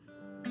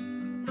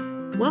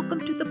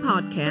Welcome to the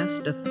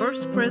podcast of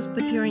First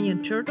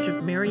Presbyterian Church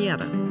of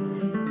Marietta,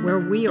 where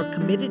we are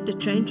committed to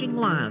changing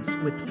lives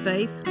with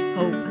faith,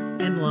 hope,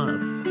 and love.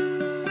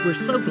 We're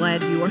so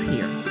glad you are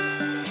here.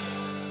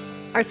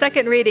 Our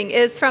second reading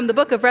is from the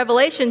book of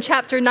Revelation,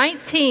 chapter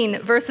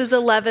 19, verses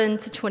 11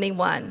 to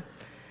 21.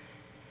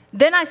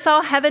 Then I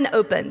saw heaven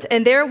opened,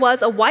 and there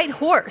was a white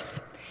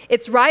horse.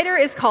 Its rider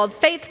is called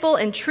Faithful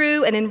and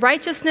True, and in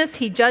righteousness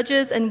he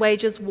judges and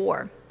wages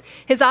war.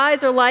 His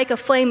eyes are like a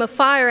flame of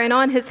fire, and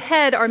on his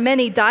head are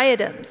many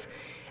diadems.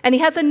 And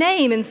he has a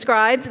name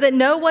inscribed that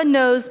no one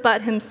knows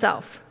but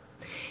himself.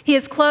 He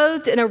is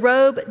clothed in a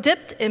robe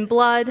dipped in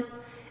blood,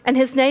 and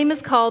his name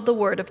is called the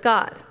Word of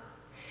God.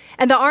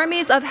 And the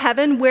armies of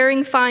heaven,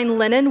 wearing fine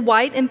linen,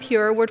 white and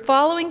pure, were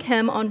following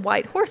him on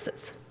white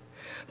horses.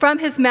 From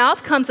his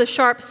mouth comes a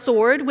sharp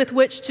sword with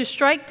which to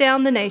strike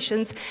down the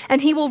nations,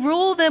 and he will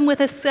rule them with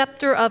a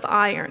scepter of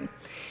iron.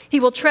 He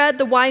will tread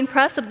the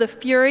winepress of the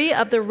fury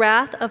of the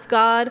wrath of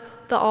God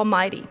the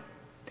Almighty.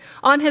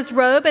 On his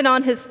robe and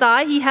on his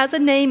thigh he has a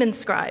name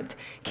inscribed,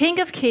 King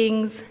of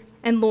Kings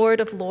and Lord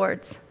of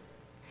Lords.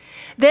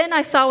 Then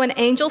I saw an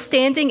angel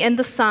standing in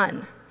the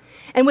sun,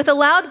 and with a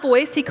loud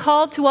voice he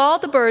called to all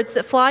the birds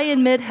that fly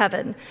in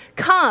mid-heaven,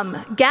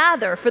 "Come,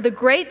 gather for the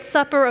great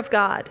supper of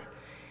God,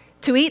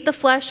 to eat the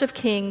flesh of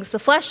kings, the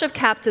flesh of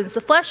captains, the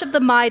flesh of the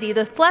mighty,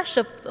 the flesh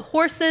of the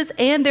horses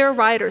and their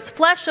riders,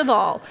 flesh of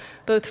all,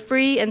 both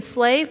free and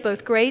slave,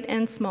 both great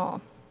and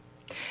small."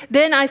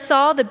 Then I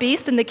saw the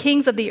beast and the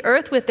kings of the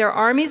earth with their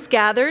armies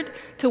gathered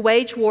to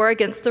wage war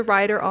against the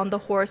rider on the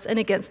horse and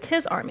against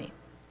his army.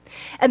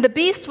 And the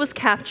beast was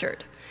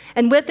captured,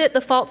 and with it the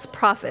false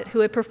prophet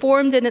who had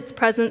performed in its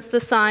presence the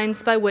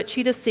signs by which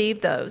he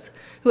deceived those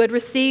who had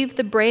received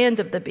the brand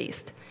of the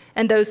beast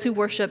and those who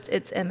worshipped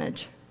its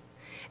image.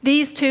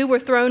 These two were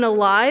thrown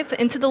alive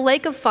into the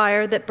lake of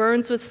fire that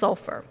burns with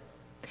sulfur.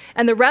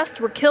 And the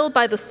rest were killed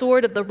by the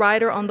sword of the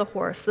rider on the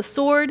horse, the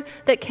sword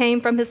that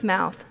came from his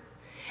mouth.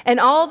 And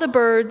all the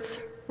birds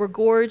were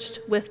gorged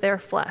with their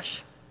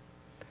flesh.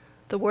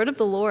 The word of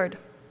the Lord.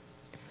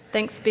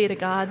 Thanks be to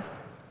God.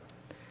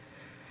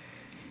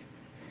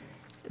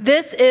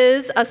 This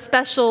is a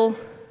special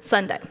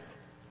Sunday.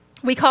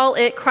 We call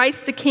it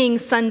Christ the King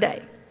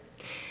Sunday.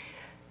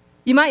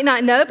 You might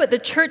not know, but the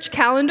church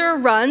calendar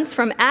runs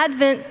from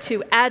Advent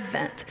to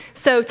Advent.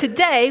 So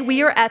today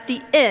we are at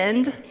the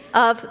end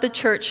of the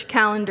church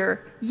calendar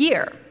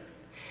year.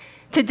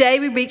 Today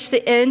we reach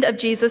the end of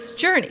Jesus'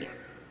 journey.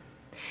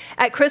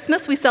 At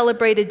Christmas we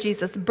celebrated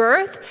Jesus'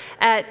 birth.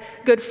 At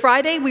Good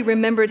Friday we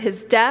remembered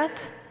his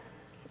death.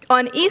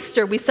 On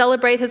Easter we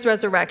celebrate his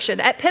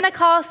resurrection. At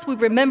Pentecost we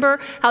remember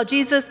how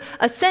Jesus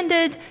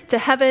ascended to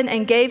heaven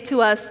and gave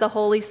to us the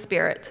Holy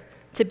Spirit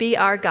to be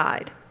our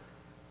guide.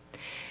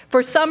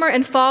 For summer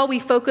and fall,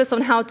 we focus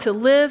on how to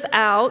live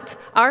out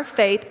our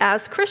faith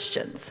as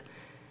Christians.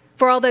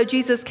 For although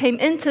Jesus came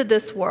into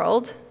this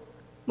world,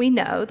 we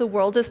know the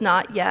world is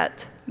not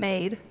yet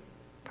made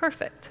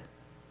perfect.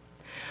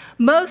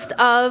 Most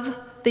of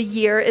the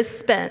year is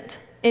spent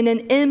in an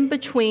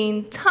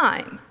in-between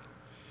time.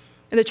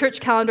 And the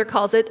church calendar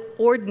calls it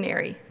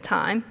ordinary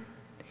time.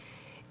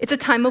 It's a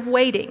time of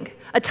waiting,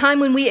 a time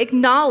when we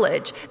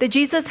acknowledge that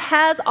Jesus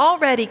has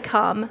already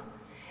come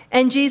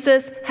and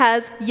Jesus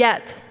has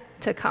yet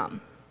to come.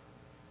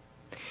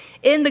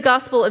 In the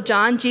Gospel of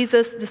John,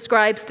 Jesus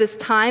describes this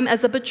time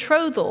as a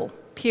betrothal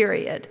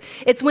period.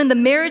 It's when the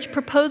marriage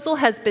proposal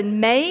has been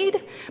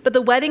made, but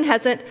the wedding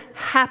hasn't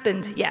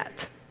happened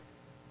yet.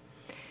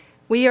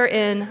 We are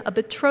in a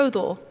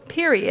betrothal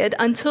period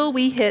until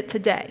we hit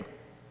today.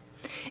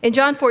 In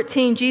John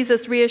 14,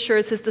 Jesus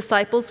reassures his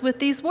disciples with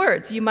these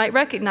words. You might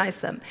recognize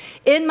them.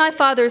 "In my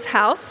Father's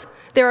house,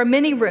 there are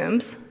many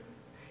rooms.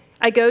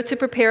 I go to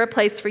prepare a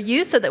place for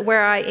you so that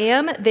where I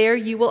am, there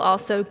you will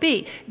also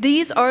be."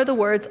 These are the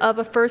words of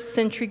a first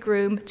century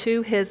groom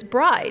to his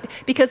bride,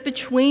 because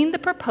between the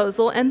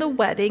proposal and the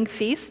wedding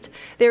feast,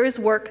 there is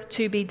work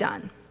to be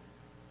done.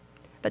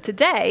 But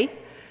today,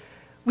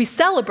 we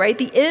celebrate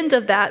the end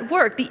of that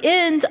work, the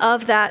end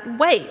of that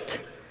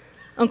wait.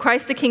 On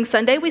Christ the King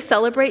Sunday, we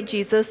celebrate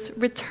Jesus'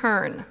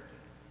 return.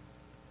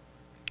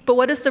 But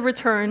what does the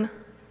return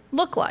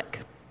look like?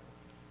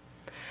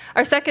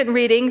 Our second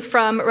reading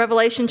from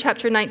Revelation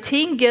chapter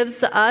 19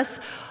 gives us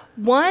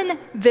one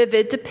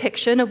vivid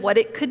depiction of what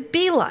it could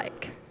be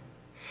like.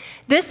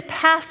 This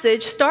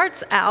passage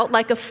starts out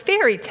like a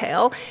fairy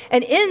tale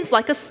and ends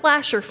like a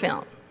slasher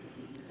film.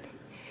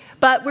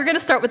 But we're going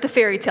to start with the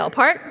fairy tale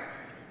part.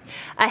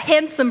 A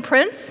handsome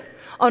prince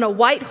on a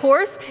white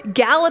horse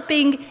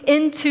galloping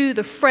into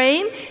the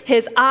frame.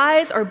 His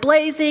eyes are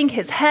blazing,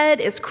 his head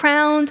is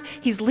crowned,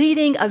 he's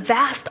leading a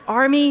vast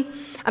army.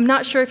 I'm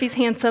not sure if he's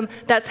handsome,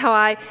 that's how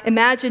I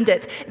imagined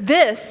it.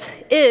 This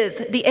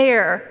is the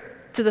heir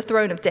to the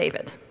throne of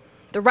David,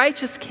 the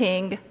righteous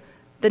king,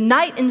 the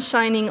knight in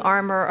shining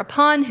armor.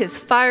 Upon his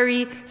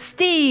fiery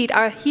steed,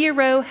 our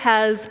hero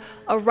has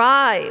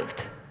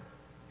arrived.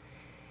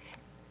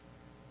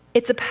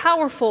 It's a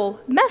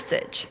powerful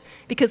message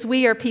because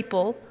we are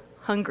people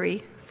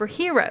hungry for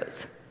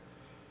heroes.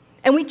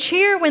 And we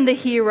cheer when the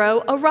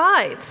hero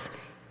arrives.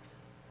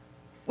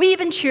 We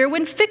even cheer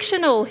when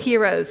fictional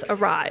heroes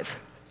arrive.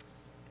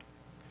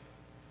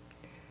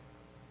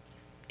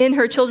 In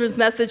her children's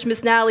message,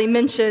 Miss Natalie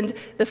mentioned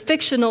the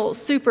fictional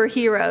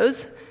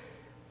superheroes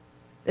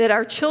that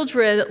our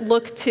children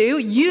look to.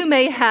 You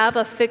may have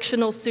a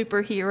fictional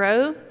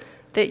superhero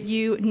that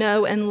you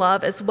know and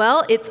love as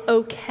well. It's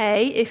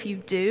okay if you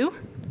do.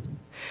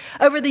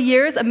 Over the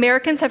years,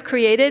 Americans have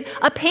created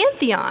a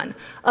pantheon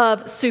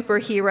of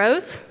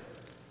superheroes.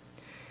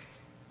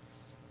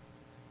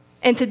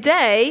 And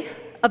today,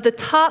 of the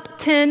top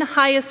 10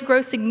 highest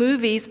grossing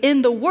movies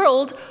in the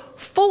world,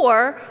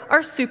 4 are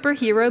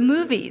superhero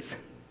movies.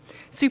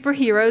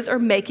 Superheroes are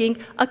making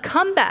a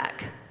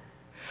comeback.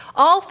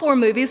 All 4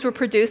 movies were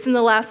produced in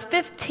the last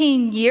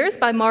 15 years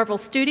by Marvel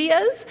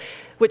Studios,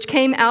 which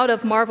came out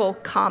of Marvel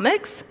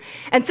Comics.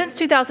 And since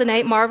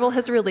 2008, Marvel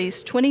has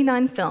released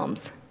 29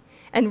 films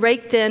and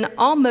raked in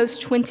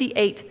almost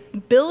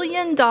 $28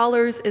 billion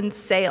in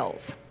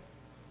sales,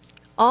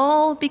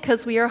 all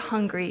because we are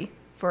hungry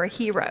for a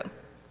hero.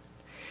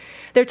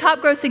 Their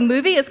top-grossing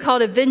movie is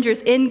called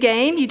Avengers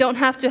Endgame. You don't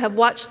have to have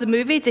watched the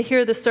movie to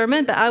hear the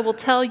sermon, but I will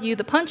tell you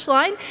the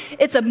punchline.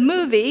 It's a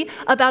movie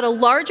about a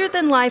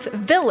larger-than-life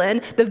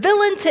villain, the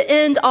villain to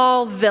end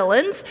all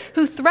villains,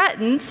 who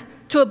threatens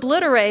to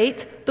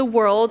obliterate the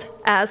world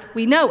as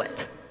we know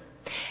it.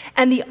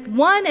 And the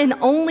one and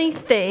only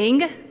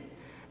thing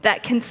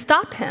that can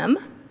stop him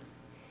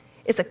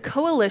is a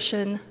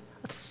coalition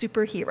of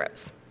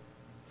superheroes.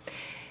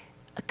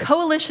 A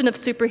coalition of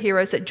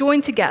superheroes that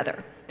join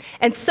together.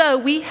 And so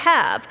we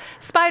have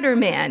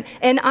Spider-Man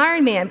and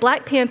Iron Man,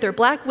 Black Panther,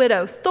 Black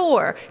Widow,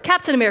 Thor,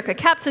 Captain America,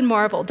 Captain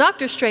Marvel,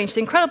 Doctor Strange, The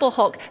Incredible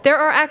Hulk. There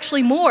are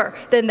actually more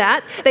than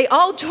that. They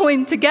all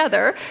join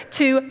together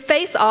to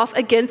face off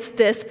against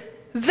this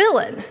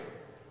villain.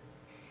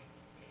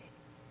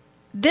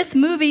 This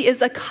movie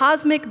is a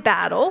cosmic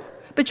battle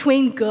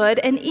between good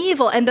and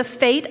evil, and the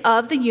fate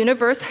of the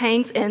universe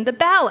hangs in the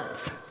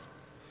balance.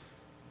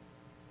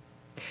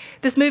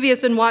 This movie has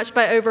been watched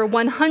by over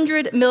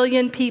 100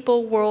 million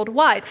people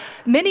worldwide.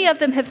 Many of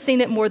them have seen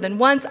it more than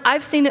once.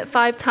 I've seen it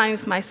 5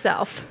 times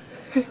myself.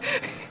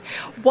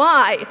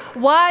 Why?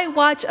 Why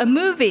watch a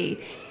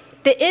movie?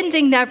 The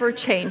ending never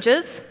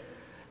changes,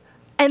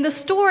 and the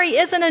story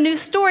isn't a new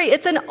story,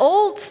 it's an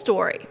old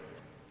story.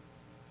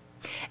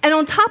 And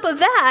on top of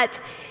that,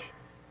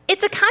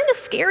 it's a kind of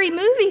scary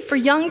movie for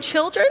young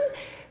children.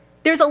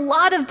 There's a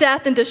lot of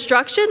death and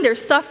destruction,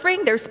 there's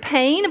suffering, there's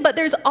pain, but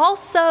there's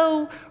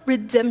also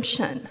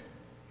redemption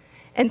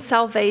and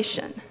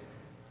salvation.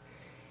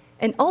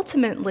 And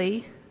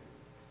ultimately,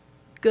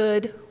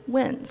 good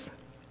wins.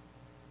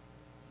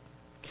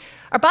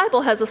 Our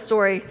Bible has a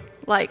story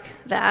like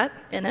that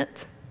in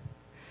it.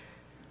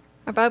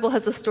 Our Bible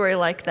has a story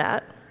like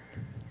that.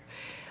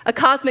 A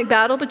cosmic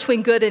battle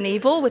between good and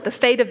evil with the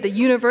fate of the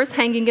universe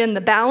hanging in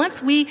the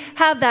balance. We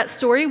have that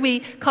story. We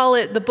call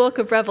it the book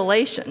of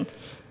Revelation.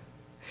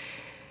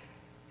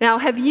 Now,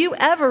 have you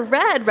ever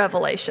read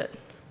Revelation?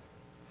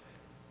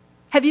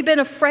 Have you been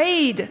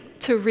afraid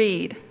to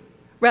read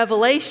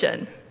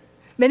Revelation?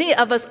 Many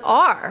of us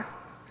are.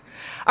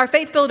 Our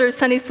Faith Builders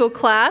Sunday School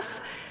class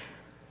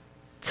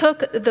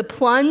took the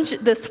plunge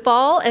this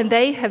fall, and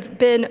they have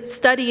been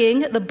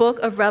studying the book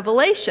of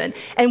Revelation.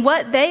 And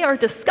what they are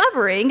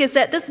discovering is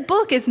that this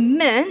book is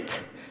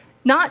meant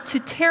not to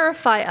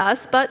terrify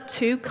us, but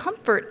to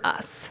comfort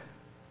us.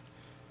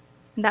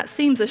 And that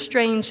seems a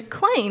strange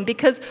claim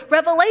because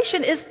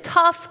Revelation is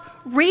tough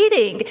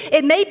reading.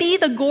 It may be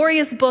the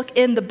goriest book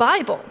in the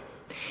Bible.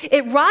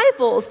 It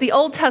rivals the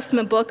Old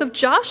Testament book of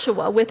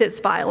Joshua with its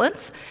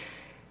violence.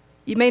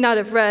 You may not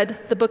have read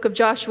the book of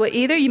Joshua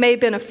either. You may have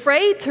been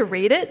afraid to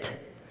read it.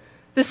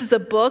 This is a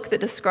book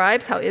that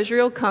describes how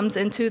Israel comes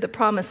into the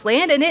promised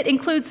land, and it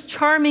includes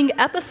charming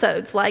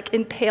episodes like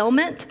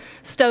impalement,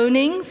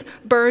 stonings,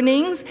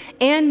 burnings,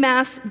 and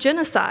mass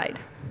genocide.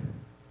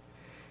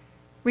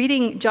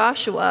 Reading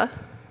Joshua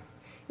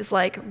is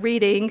like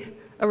reading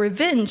a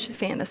revenge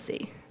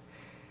fantasy.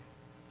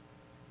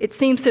 It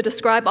seems to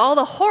describe all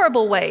the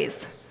horrible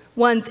ways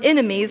one's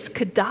enemies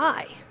could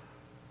die.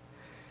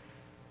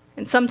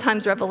 And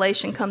sometimes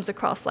Revelation comes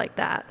across like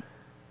that.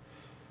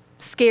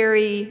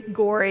 Scary,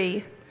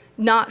 gory,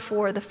 not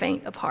for the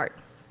faint of heart.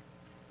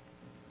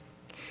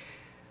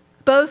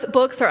 Both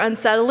books are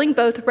unsettling,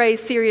 both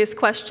raise serious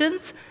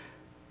questions.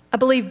 I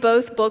believe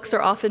both books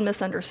are often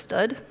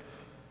misunderstood.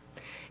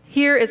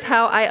 Here is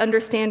how I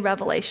understand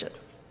Revelation.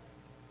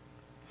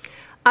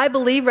 I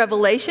believe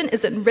Revelation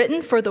isn't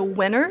written for the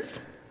winners,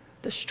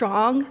 the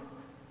strong,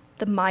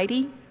 the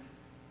mighty.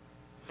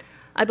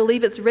 I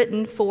believe it's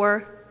written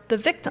for the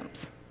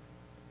victims,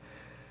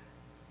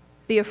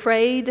 the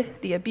afraid,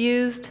 the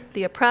abused,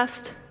 the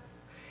oppressed.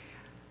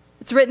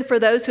 It's written for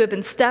those who have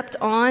been stepped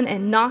on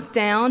and knocked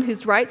down,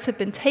 whose rights have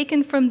been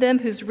taken from them,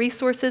 whose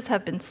resources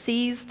have been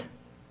seized.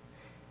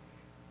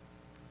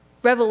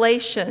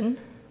 Revelation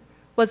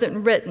wasn't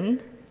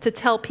written to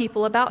tell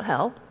people about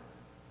hell.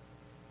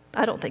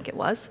 I don't think it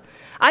was.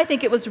 I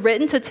think it was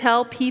written to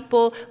tell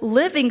people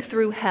living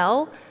through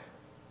hell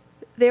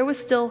there was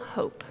still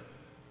hope.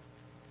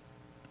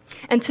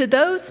 And to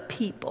those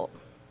people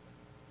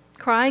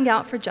crying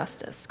out for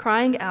justice,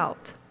 crying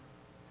out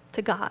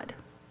to God,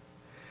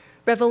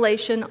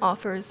 Revelation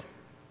offers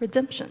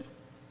redemption.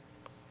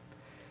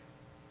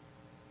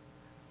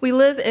 We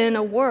live in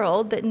a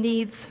world that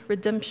needs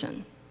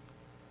redemption.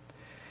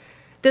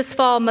 This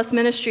fall, Must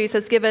Ministries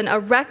has given a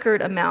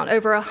record amount,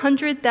 over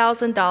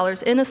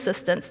 $100,000 in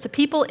assistance to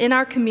people in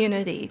our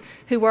community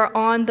who are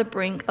on the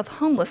brink of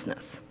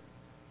homelessness.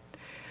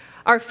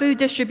 Our food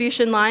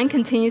distribution line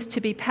continues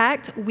to be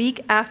packed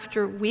week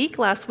after week.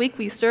 Last week,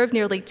 we served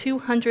nearly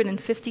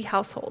 250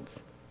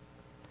 households.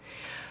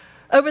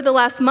 Over the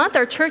last month,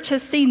 our church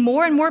has seen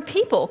more and more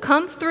people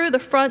come through the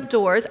front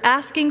doors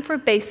asking for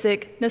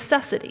basic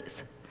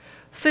necessities: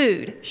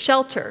 food,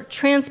 shelter,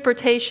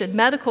 transportation,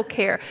 medical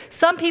care.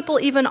 Some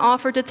people even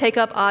offer to take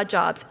up odd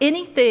jobs,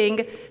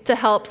 anything to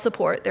help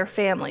support their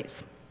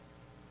families.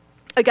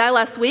 A guy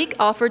last week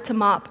offered to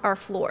mop our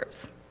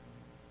floors.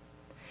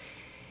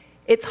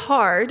 It's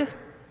hard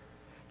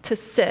to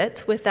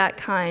sit with that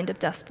kind of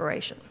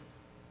desperation.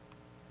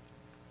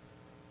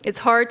 It's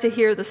hard to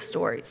hear the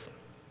stories,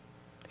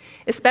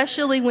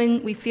 especially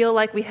when we feel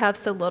like we have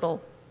so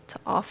little to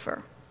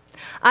offer.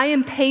 I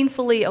am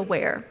painfully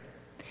aware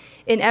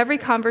in every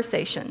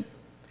conversation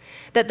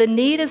that the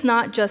need is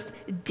not just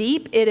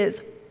deep, it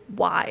is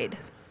wide.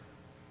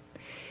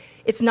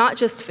 It's not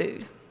just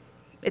food.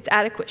 It's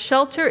adequate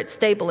shelter, it's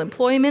stable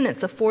employment,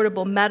 it's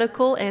affordable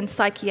medical and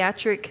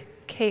psychiatric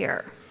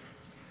care.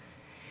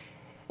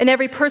 And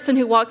every person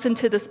who walks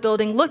into this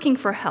building looking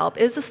for help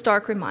is a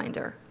stark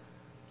reminder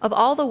of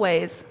all the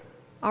ways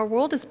our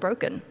world is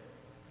broken.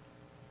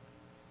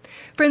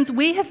 Friends,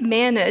 we have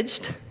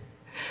managed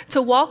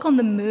to walk on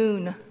the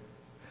moon,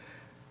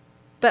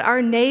 but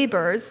our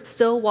neighbors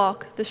still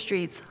walk the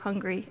streets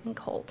hungry and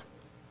cold.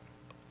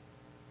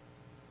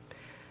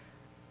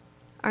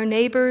 Our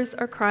neighbors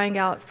are crying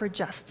out for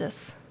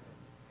justice.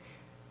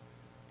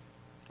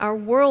 Our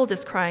world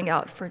is crying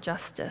out for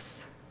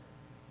justice.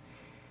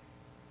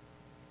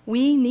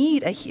 We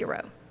need a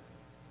hero.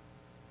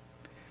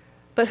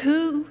 But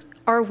who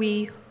are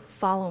we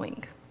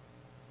following?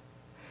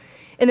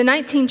 In the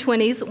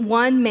 1920s,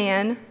 one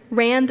man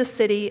ran the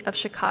city of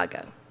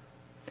Chicago.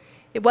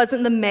 It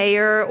wasn't the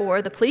mayor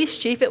or the police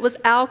chief, it was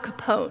Al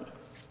Capone.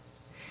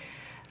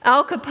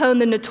 Al Capone,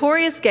 the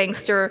notorious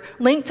gangster,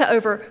 linked to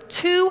over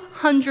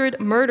 200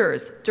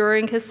 murders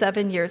during his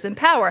 7 years in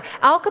power.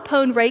 Al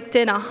Capone raked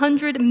in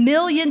 $100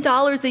 million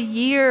a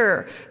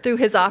year through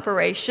his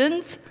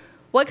operations.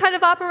 What kind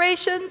of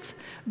operations?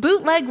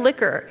 Bootleg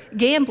liquor,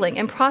 gambling,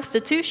 and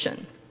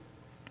prostitution.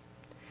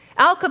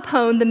 Al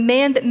Capone, the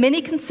man that many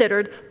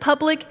considered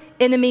public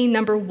enemy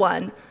number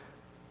one,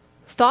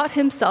 thought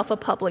himself a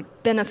public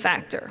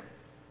benefactor.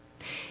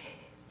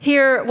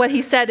 Hear what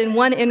he said in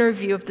one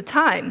interview of the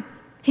time.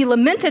 He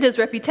lamented his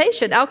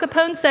reputation. Al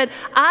Capone said,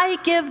 "I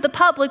give the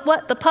public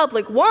what the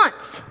public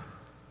wants.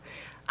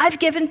 I've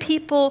given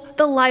people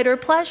the lighter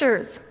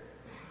pleasures,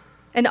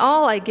 and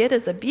all I get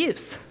is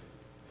abuse."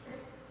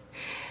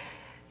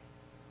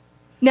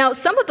 Now,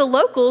 some of the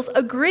locals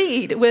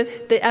agreed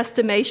with the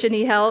estimation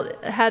he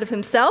had of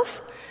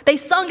himself. They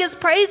sung his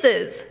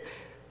praises.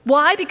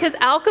 Why? Because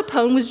Al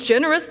Capone was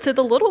generous to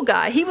the little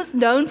guy. He was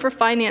known for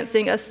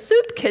financing a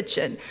soup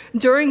kitchen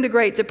during the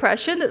Great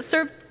Depression that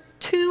served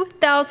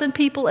 2,000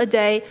 people a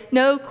day,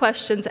 no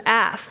questions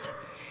asked.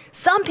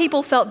 Some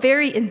people felt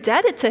very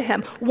indebted to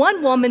him.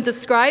 One woman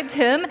described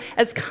him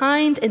as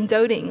kind and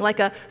doting,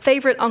 like a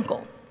favorite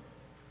uncle.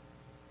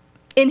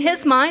 In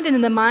his mind and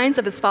in the minds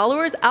of his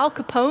followers, Al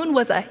Capone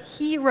was a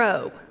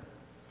hero.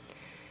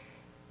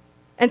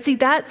 And see,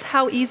 that's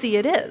how easy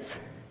it is.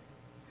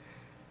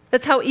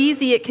 That's how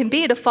easy it can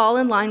be to fall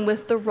in line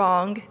with the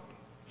wrong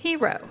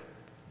hero.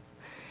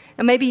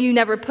 And maybe you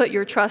never put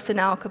your trust in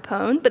Al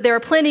Capone, but there are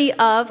plenty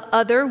of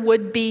other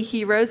would-be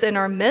heroes in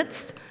our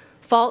midst,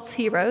 false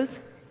heroes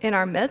in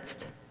our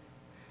midst.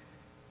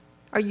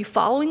 Are you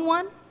following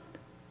one?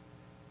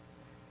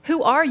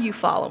 Who are you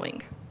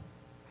following?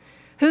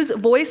 Whose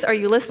voice are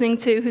you listening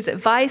to? Whose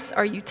advice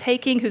are you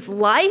taking? Whose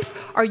life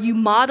are you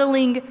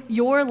modeling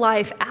your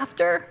life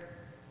after?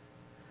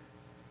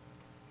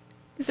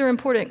 These are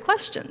important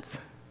questions.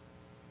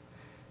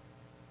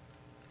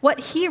 What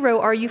hero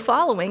are you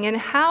following, and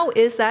how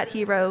is that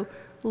hero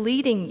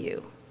leading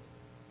you?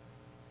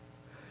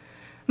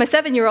 My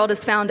 7-year-old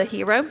has found a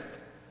hero.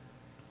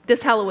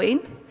 This Halloween,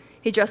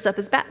 he dressed up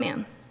as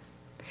Batman.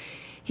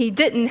 He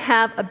didn't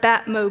have a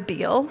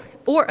Batmobile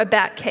or a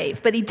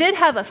Batcave, but he did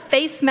have a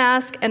face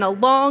mask and a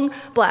long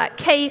black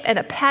cape and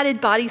a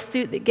padded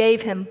bodysuit that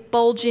gave him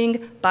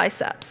bulging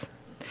biceps.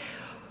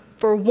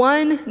 For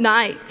one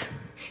night,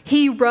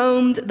 he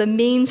roamed the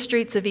mean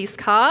streets of East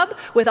Cobb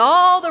with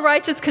all the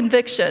righteous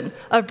conviction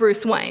of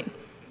Bruce Wayne.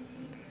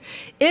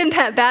 In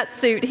that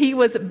Batsuit, he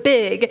was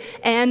big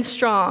and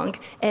strong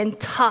and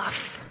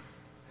tough.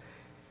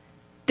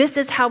 This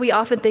is how we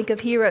often think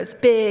of heroes,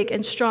 big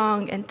and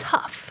strong and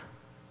tough.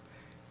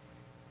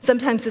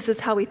 Sometimes this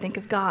is how we think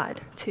of God,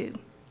 too.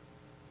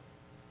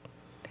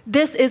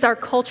 This is our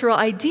cultural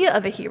idea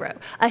of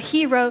a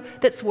hero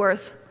that's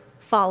worth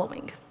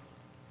following.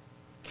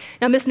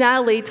 Now, Miss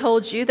Natalie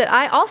told you that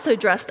I also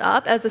dressed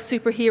up as a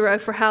superhero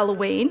for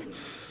Halloween.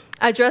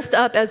 I dressed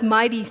up as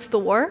Mighty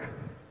Thor,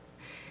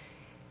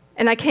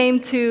 and I came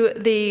to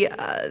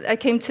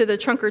the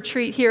trunk or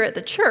treat here at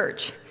the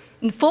church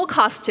in full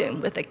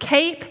costume with a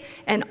cape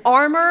and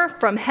armor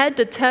from head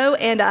to toe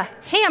and a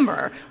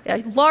hammer,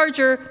 a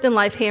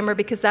larger-than-life hammer,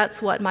 because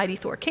that's what Mighty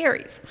Thor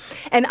carries.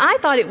 And I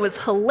thought it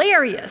was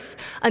hilarious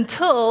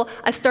until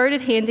I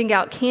started handing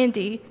out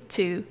candy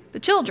to the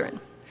children,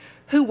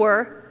 who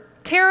were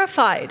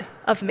terrified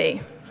of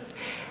me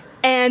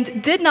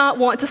and did not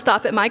want to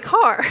stop at my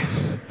car.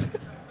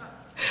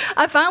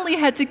 I finally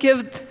had to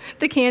give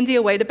the candy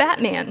away to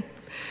Batman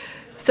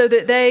so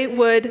that they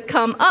would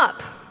come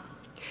up,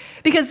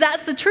 because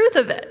that's the truth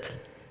of it.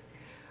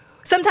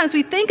 Sometimes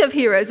we think of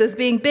heroes as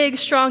being big,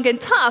 strong, and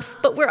tough,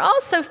 but we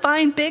also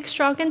find big,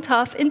 strong, and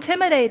tough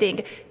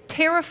intimidating,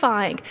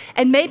 terrifying.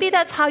 And maybe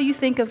that's how you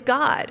think of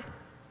God.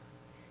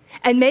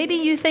 And maybe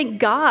you think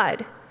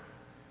God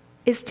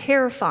is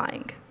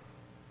terrifying.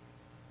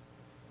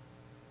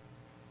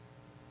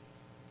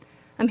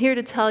 I'm here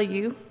to tell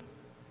you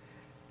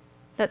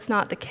that's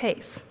not the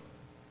case.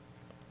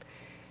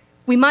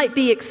 We might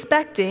be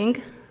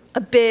expecting a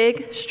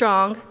big,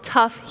 strong,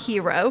 tough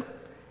hero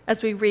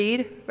as we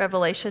read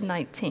Revelation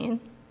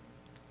 19.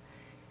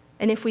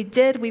 And if we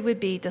did, we would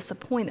be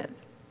disappointed.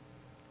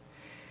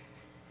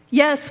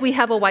 Yes, we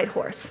have a white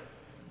horse.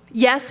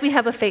 Yes, we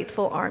have a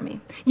faithful army.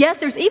 Yes,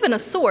 there's even a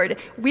sword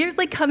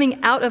weirdly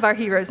coming out of our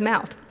hero's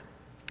mouth.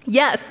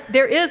 Yes,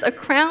 there is a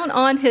crown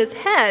on his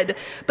head,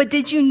 but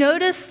did you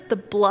notice the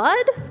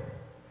blood?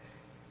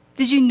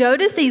 Did you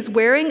notice he's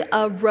wearing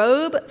a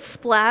robe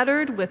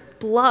splattered with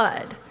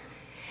blood?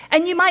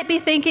 And you might be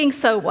thinking,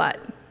 so what?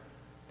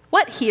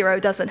 What hero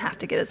doesn't have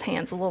to get his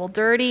hands a little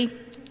dirty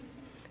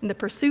in the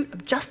pursuit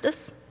of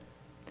justice?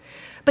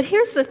 But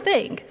here's the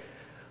thing.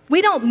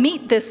 We don't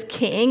meet this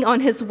king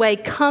on his way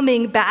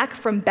coming back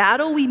from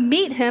battle. We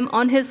meet him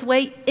on his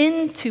way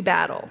into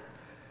battle.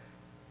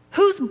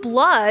 Whose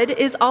blood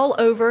is all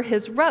over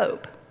his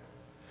robe?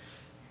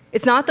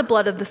 It's not the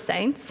blood of the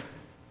saints.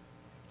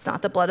 It's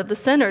not the blood of the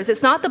sinners.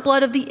 It's not the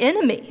blood of the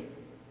enemy.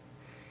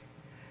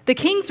 The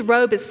king's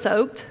robe is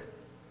soaked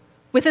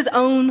with his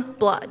own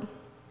blood.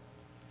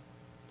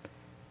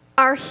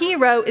 Our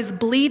hero is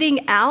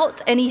bleeding out,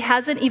 and he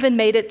hasn't even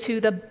made it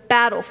to the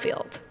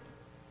battlefield.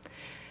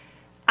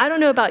 I don't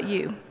know about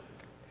you,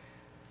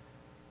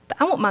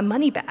 but I want my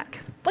money back.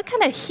 What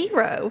kind of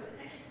hero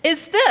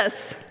is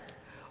this?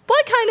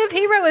 What kind of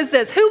hero is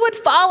this? Who would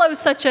follow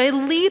such a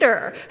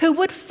leader? Who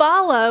would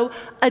follow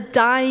a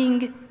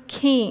dying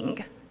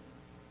king?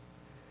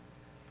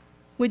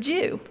 Would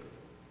you?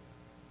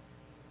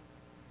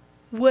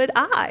 Would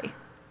I?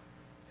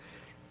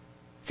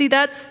 See,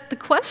 that's the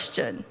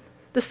question,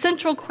 the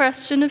central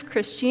question of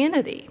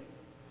Christianity.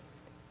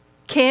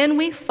 Can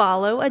we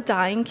follow a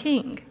dying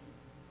king?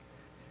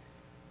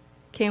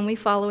 Can we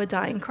follow a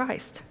dying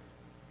Christ?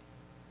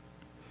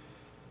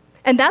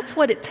 And that's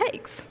what it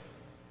takes.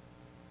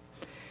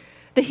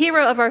 The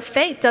hero of our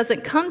faith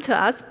doesn't come to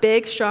us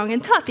big, strong,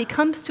 and tough. He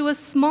comes to us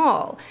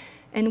small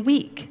and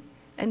weak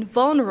and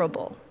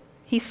vulnerable.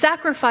 He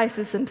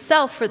sacrifices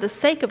himself for the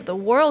sake of the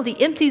world.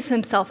 He empties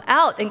himself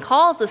out and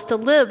calls us to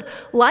live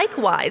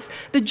likewise.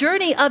 The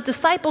journey of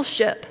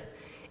discipleship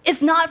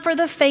is not for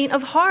the faint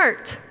of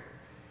heart,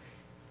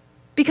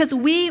 because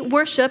we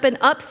worship an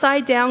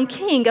upside-down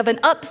king of an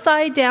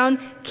upside-down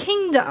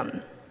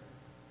kingdom.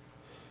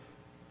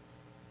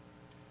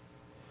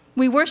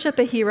 We worship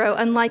a hero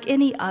unlike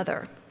any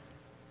other.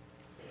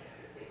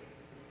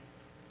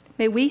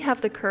 May we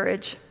have the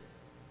courage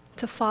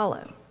to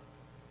follow.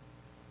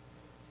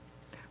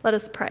 Let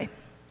us pray.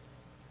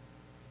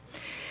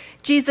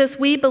 Jesus,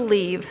 we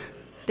believe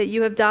that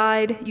you have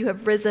died, you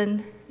have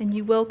risen, and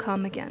you will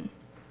come again.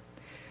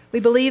 We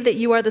believe that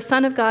you are the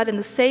Son of God and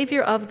the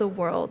Savior of the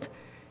world.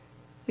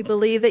 We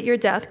believe that your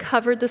death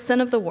covered the sin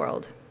of the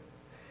world,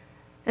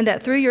 and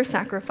that through your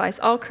sacrifice,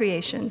 all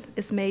creation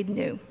is made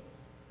new.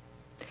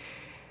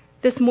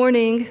 This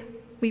morning,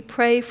 we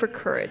pray for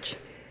courage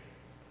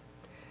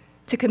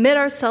to commit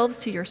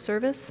ourselves to your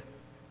service,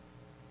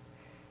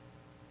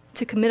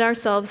 to commit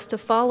ourselves to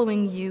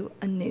following you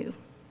anew.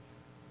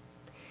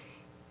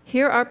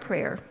 Hear our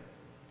prayer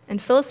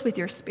and fill us with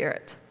your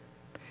Spirit,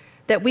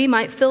 that we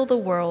might fill the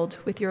world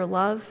with your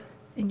love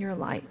and your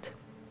light.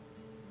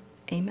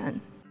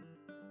 Amen.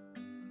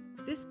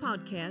 This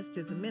podcast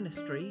is a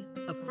ministry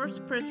of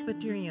First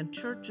Presbyterian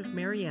Church of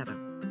Marietta.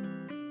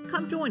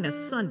 Come join us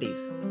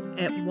Sundays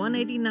at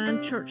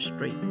 189 Church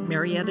Street,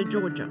 Marietta,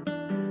 Georgia,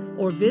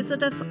 or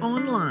visit us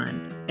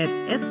online at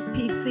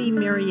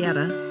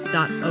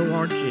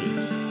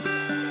fpcmarietta.org.